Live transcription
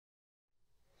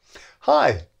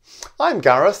Hi, I'm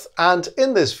Gareth, and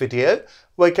in this video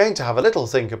we're going to have a little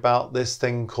think about this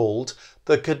thing called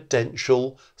the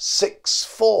cadential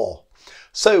 6/4.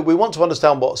 So we want to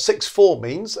understand what 6/4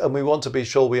 means, and we want to be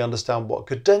sure we understand what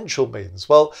cadential means.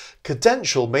 Well,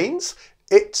 cadential means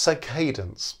it's a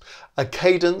cadence. A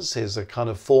cadence is a kind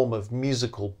of form of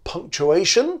musical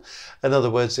punctuation. In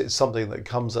other words, it's something that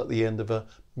comes at the end of a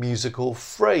musical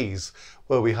phrase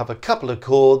where we have a couple of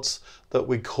chords that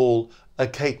we call a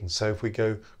cadence. So if we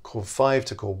go chord 5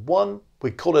 to chord 1,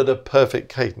 we call it a perfect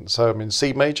cadence. So I'm in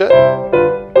C major,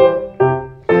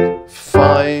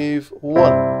 5,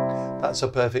 1. That's a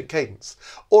perfect cadence.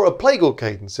 Or a plagal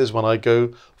cadence is when I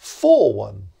go 4,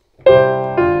 1.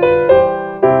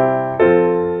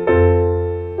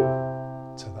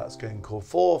 So that's going chord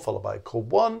 4 followed by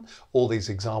chord 1. All these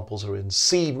examples are in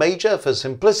C major for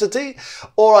simplicity.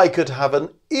 Or I could have an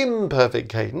imperfect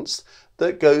cadence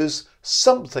that goes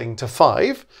something to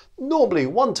 5, normally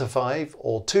 1 to 5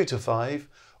 or 2 to 5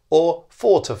 or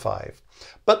 4 to 5.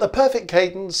 But the perfect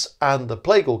cadence and the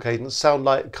plagal cadence sound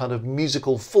like kind of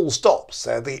musical full stops.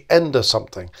 They're the end of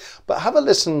something. But have a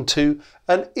listen to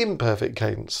an imperfect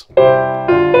cadence.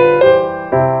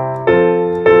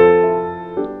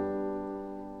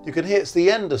 You can hear it's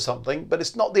the end of something, but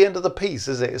it's not the end of the piece,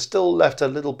 is it? It's still left a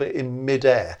little bit in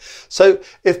mid-air. So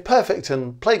if perfect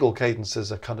and plagal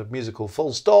cadences are kind of musical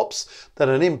full stops, then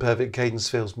an imperfect cadence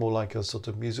feels more like a sort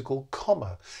of musical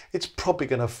comma. It's probably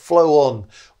going to flow on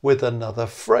with another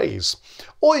phrase.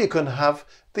 Or you can have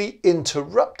the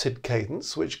interrupted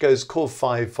cadence, which goes chord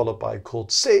 5 followed by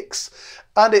chord 6,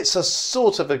 and it's a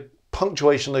sort of a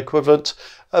punctuation equivalent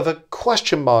of a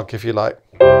question mark, if you like.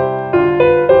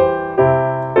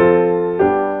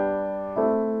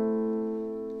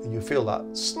 Feel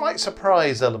that slight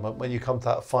surprise element when you come to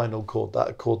that final chord,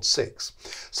 that chord 6.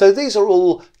 So these are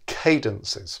all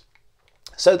cadences.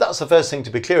 So that's the first thing to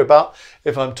be clear about.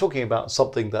 If I'm talking about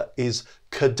something that is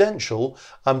cadential,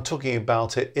 I'm talking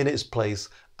about it in its place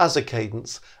as a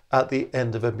cadence at the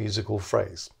end of a musical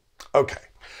phrase. Okay,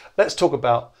 let's talk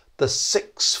about the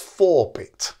 6/4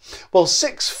 bit. Well,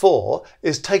 6/4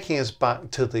 is taking us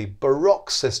back to the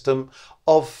Baroque system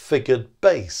of figured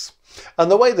bass.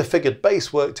 And the way the figured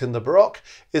bass worked in the Baroque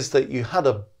is that you had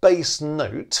a bass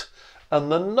note and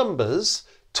the numbers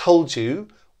told you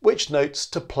which notes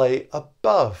to play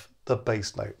above the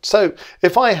bass note. So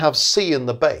if I have C in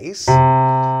the bass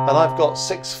and I've got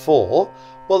 6/4,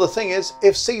 well, the thing is,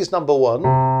 if C is number 1,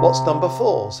 what's number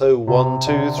 4? So 1,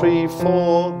 2, 3,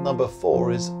 4, number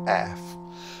 4 is F.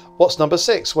 What's number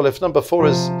 6? Well, if number 4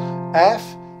 is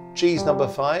F, G's number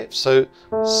 5, so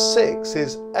 6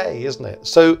 is A, isn't it?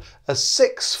 So a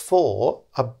 6/4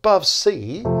 above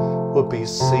C would be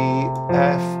C,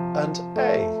 F and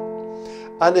A.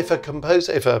 And if a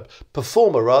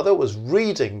performer was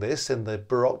reading this in the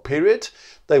Baroque period,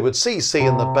 they would see C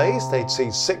in the bass, they'd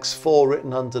see 6/4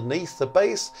 written underneath the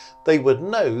bass, they would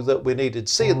know that we needed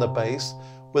C in the bass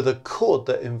with a chord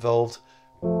that involved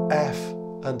F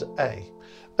and A.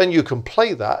 And you can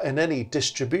play that in any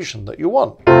distribution that you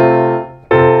want.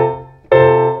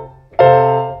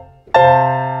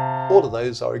 All of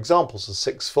those are examples of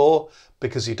 6/4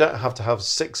 because you don't have to have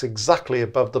 6 exactly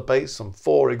above the bass and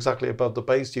 4 exactly above the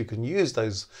bass. You can use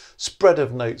those spread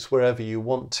of notes wherever you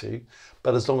want to,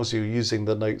 but as long as you're using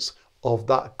the notes of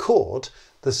that chord,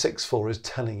 the 6/4 is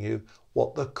telling you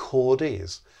what the chord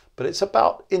is. But it's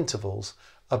about intervals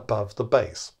above the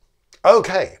bass.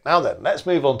 Okay, now then, let's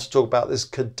move on to talk about this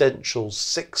cadential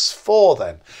 6/4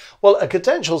 then. Well, a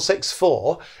cadential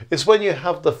 6/4 is when you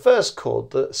have the first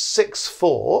chord, the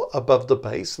 6/4 above the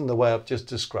bass in the way I've just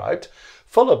described,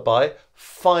 followed by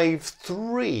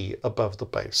 5/3 above the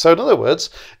bass. So in other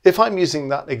words, if I'm using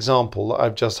that example that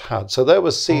I've just had, so there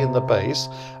was C in the bass,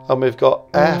 and we've got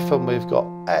F and we've got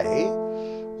A.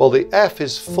 Well, the F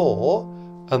is 4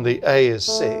 and the A is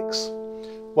 6.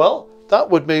 Well, that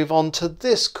would move on to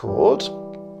this chord,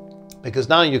 because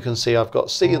now you can see I've got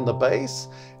C in the bass,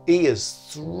 E is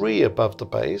 3 above the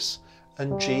bass,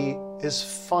 and G is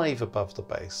 5 above the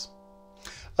bass.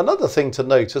 Another thing to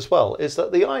note as well is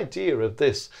that the idea of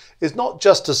this is not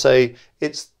just to say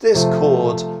it's this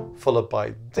chord followed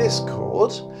by this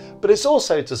chord, but it's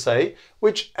also to say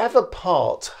whichever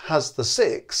part has the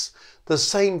 6, the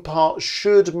same part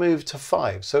should move to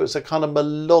 5. So it's a kind of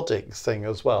melodic thing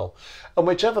as well. And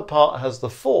whichever part has the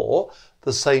 4,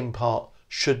 the same part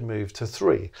should move to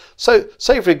 3. So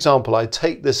say, for example, I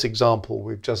take this example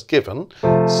we've just given,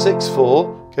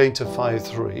 6/4 going to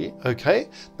 5/3. Okay,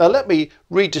 now let me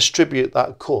redistribute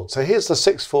that chord. So here's the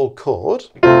 6/4 chord,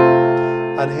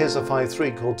 and here's a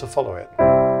 5/3 chord to follow it.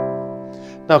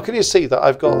 Now can you see that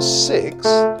I've got 6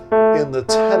 in the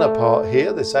tenor part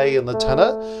here, this A in the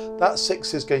tenor, that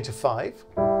 6 is going to 5,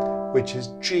 which is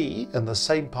G in the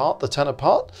same part, the tenor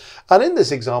part. And in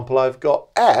this example, I've got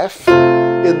F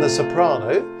in the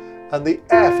soprano, and the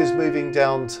F is moving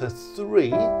down to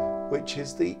 3, which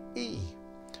is the E.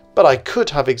 But I could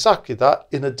have exactly that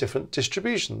in a different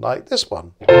distribution, like this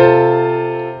one,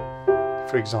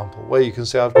 for example, where you can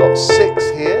see I've got 6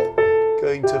 here,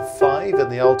 going to 5 in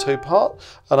the alto part,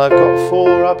 and I've got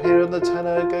 4 up here in the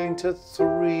tenor, going to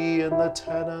 3 in the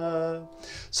tenor.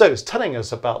 So it's telling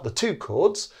us about the two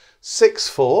chords,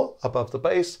 6/4 above the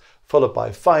bass, followed by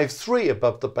 5/3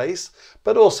 above the bass,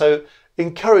 but also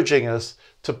encouraging us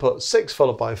to put 6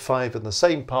 followed by 5 in the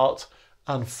same part,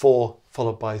 and 4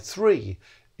 followed by 3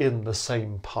 in the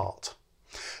same part.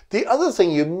 The other thing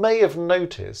you may have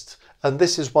noticed, and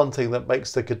this is one thing that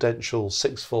makes the Cadential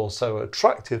 6/4 so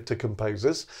attractive to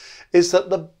composers, is that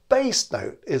the bass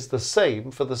note is the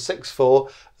same for the 6/4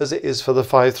 as it is for the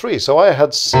 5/3. So I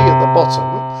had C at the bottom,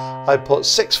 I put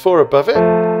 6/4 above it.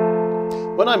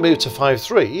 When I move to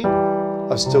 5/3,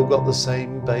 I've still got the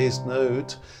same bass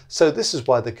note. So this is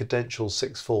why the Cadential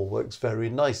 6/4 works very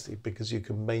nicely, because you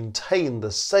can maintain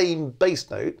the same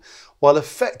bass note while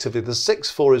effectively the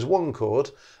 6/4 is one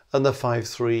chord and the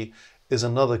 5/3 is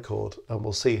another chord, and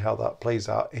we'll see how that plays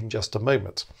out in just a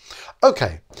moment.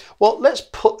 Okay, well, let's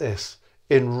put this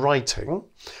in writing,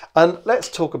 and let's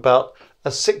talk about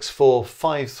a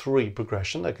 6/4-5/3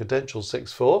 progression, a Cadential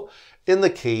 6/4, in the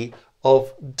key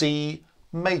of D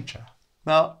major.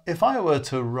 Now, if I were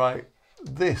to write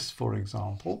this, for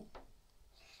example,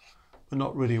 we're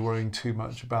not really worrying too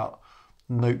much about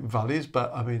note values,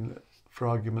 but I mean, for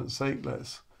argument's sake,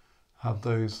 let's have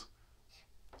those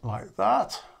like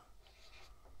that.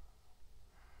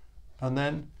 And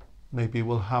then maybe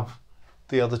we'll have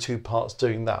the other two parts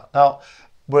doing that. Now,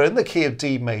 we're in the key of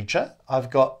D major. I've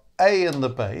got A in the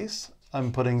bass.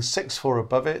 I'm putting 6/4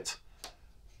 above it.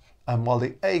 And while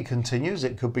the A continues,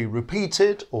 it could be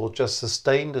repeated or just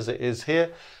sustained as it is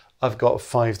here. I've got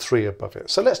 5/3 above it.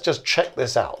 So let's just check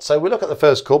this out. So we look at the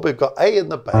first chord. We've got A in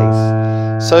the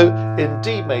bass. So in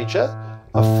D major,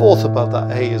 a 4th above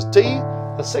that A is D.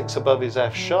 A 6 above is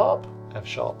F sharp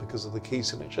because of the key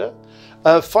signature.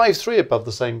 5/3 above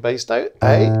the same bass note,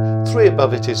 A. 3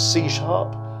 above it is C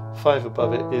sharp. 5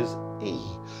 above it is E.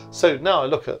 So now I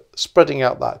look at spreading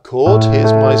out that chord.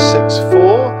 Here's my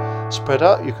 6/4 spread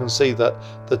out. You can see that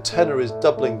the tenor is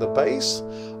doubling the bass.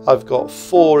 I've got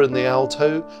 4 in the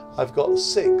alto. I've got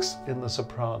 6 in the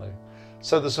soprano.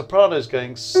 So the soprano is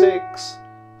going 6,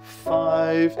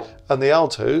 5, and the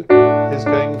alto is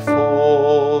going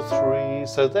 4, 3.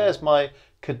 So there's my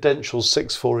Cadential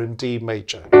 6/4 in D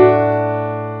major.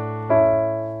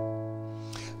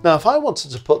 Now, if I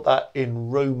wanted to put that in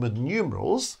Roman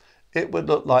numerals, it would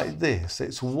look like this.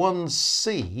 It's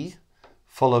 1C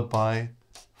followed by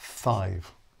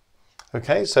 5.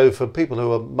 Okay, so for people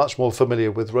who are much more familiar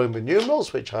with Roman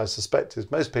numerals, which I suspect is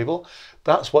most people,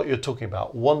 that's what you're talking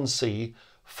about, 1C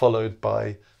followed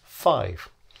by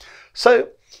 5. So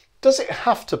does it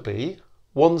have to be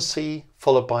 1C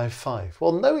followed by 5?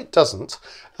 Well, no, it doesn't.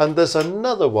 And there's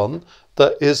another one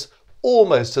that is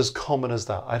almost as common as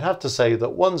that. I'd have to say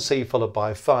that 1C followed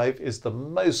by 5 is the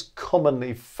most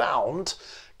commonly found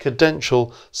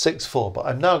Cadential 6/4, but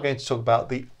I'm now going to talk about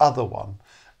the other one,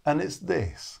 and it's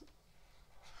this.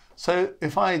 So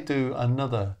if I do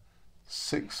another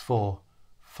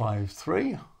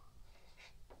 6/4-5/3,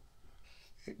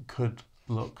 it could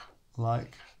look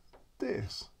like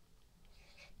this.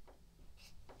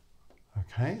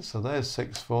 Okay, so there's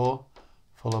 6/4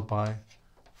 followed by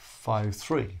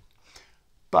 5/3.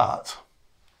 But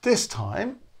this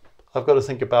time I've got to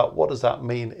think about what does that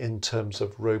mean in terms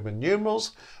of Roman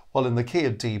numerals. Well, in the key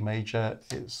of D major,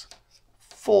 it's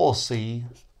 4C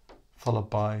followed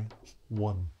by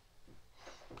 1.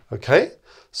 Okay,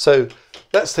 so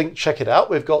let's check it out.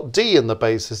 We've got D in the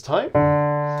bass this time.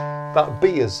 That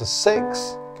B is a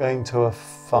 6 going to a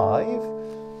 5.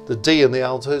 The D in the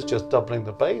alto is just doubling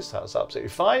the bass. That's absolutely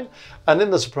fine. And in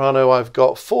the soprano, I've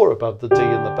got 4 above the D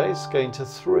in the bass going to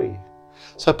 3.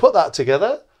 So put that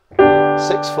together,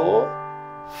 6/4,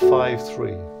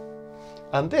 5/3.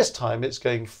 And this time it's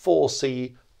going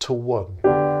 4C to 1.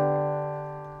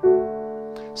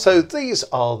 So these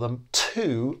are the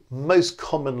two most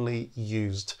commonly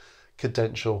used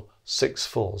Cadential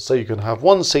 6/4s. So you can have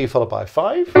 1C followed by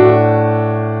 5,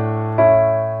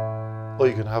 or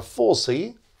you can have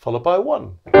 4C followed by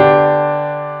 1.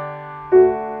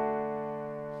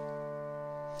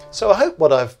 So I hope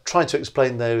what I've tried to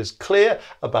explain there is clear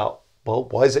about Well,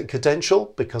 why is it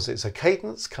cadential? Because it's a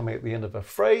cadence coming at the end of a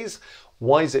phrase.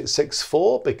 Why is it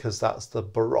 6/4? Because that's the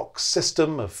Baroque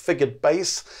system of figured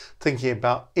bass, thinking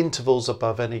about intervals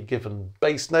above any given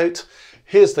bass note.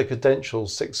 Here's the cadential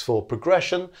 6/4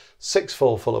 progression,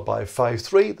 6/4 followed by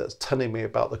 5/3. That's telling me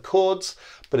about the chords,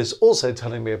 but it's also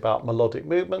telling me about melodic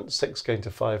movement, 6 going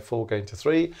to 5, 4 going to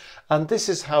 3. And this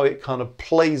is how it kind of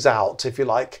plays out, if you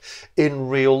like, in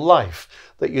real life,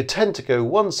 that you tend to go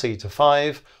 1C to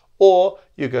 5, or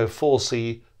you go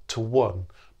 4C to 1.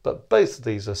 But both of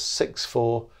these are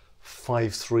 6/4,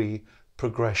 5/3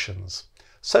 progressions.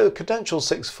 So cadential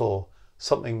 6/4,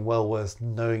 something well worth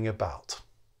knowing about.